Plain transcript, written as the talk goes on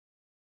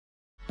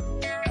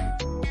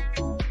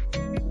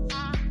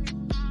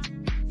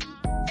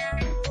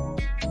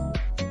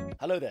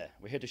Hello there,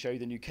 we're here to show you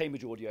the new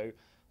Cambridge Audio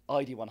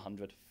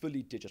ID100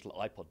 fully digital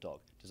iPod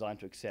dock designed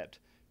to accept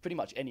pretty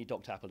much any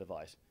docked Apple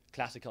device.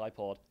 Classic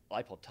iPod,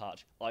 iPod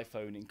Touch,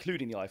 iPhone,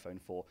 including the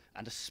iPhone 4,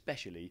 and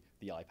especially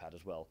the iPad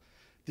as well.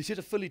 This is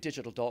a fully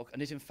digital dock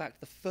and is in fact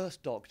the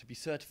first dock to be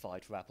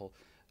certified for Apple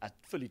as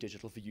fully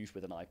digital for use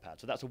with an iPad.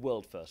 So that's a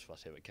world first for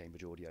us here at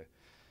Cambridge Audio.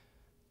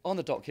 On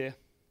the dock here,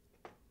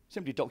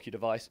 simply dock your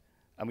device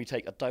and we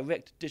take a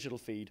direct digital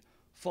feed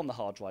from the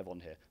hard drive on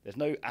here. There's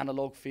no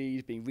analog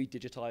feed being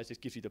redigitized. This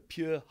gives you the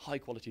pure high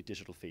quality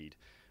digital feed.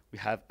 We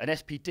have an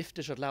SP-DIF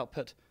digital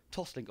output,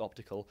 Toslink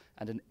optical,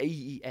 and an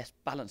AES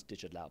balanced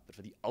digital output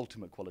for the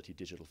ultimate quality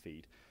digital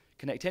feed.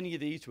 Connect any of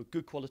these to a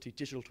good quality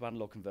digital to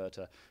analog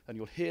converter and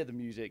you'll hear the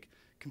music,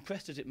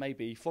 compressed as it may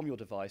be, from your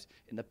device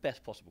in the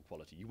best possible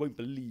quality. You won't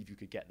believe you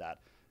could get that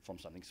from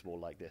something small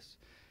like this.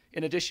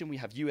 In addition, we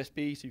have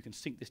USB, so you can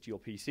sync this to your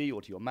PC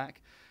or to your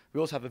Mac. We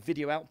also have a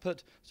video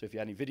output, so if you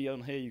have any video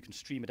on here, you can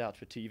stream it out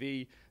to a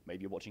TV.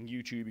 Maybe you're watching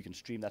YouTube, you can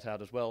stream that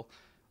out as well.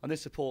 And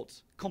this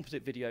supports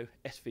composite video,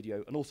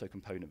 S-video, and also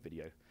component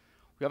video.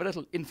 We have a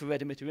little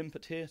infrared emitter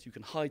input here, so you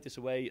can hide this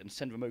away and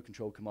send remote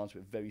control commands to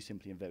it very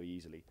simply and very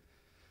easily.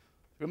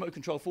 The remote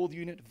control for the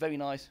unit, very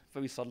nice,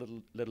 very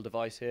subtle little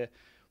device here,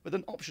 with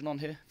an option on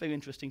here, very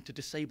interesting, to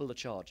disable the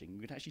charging. You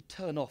can actually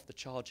turn off the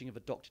charging of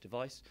a docked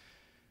device.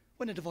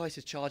 When a device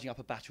is charging up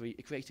a battery,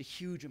 it creates a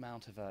huge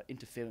amount of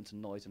interference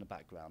and noise in the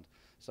background.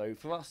 So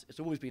for us,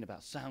 it's always been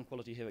about sound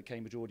quality here at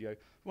Cambridge Audio. We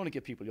want to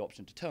give people the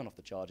option to turn off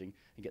the charging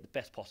and get the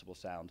best possible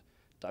sound,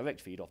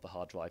 direct feed off the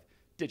hard drive,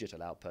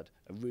 digital output,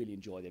 and really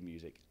enjoy their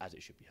music as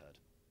it should be heard.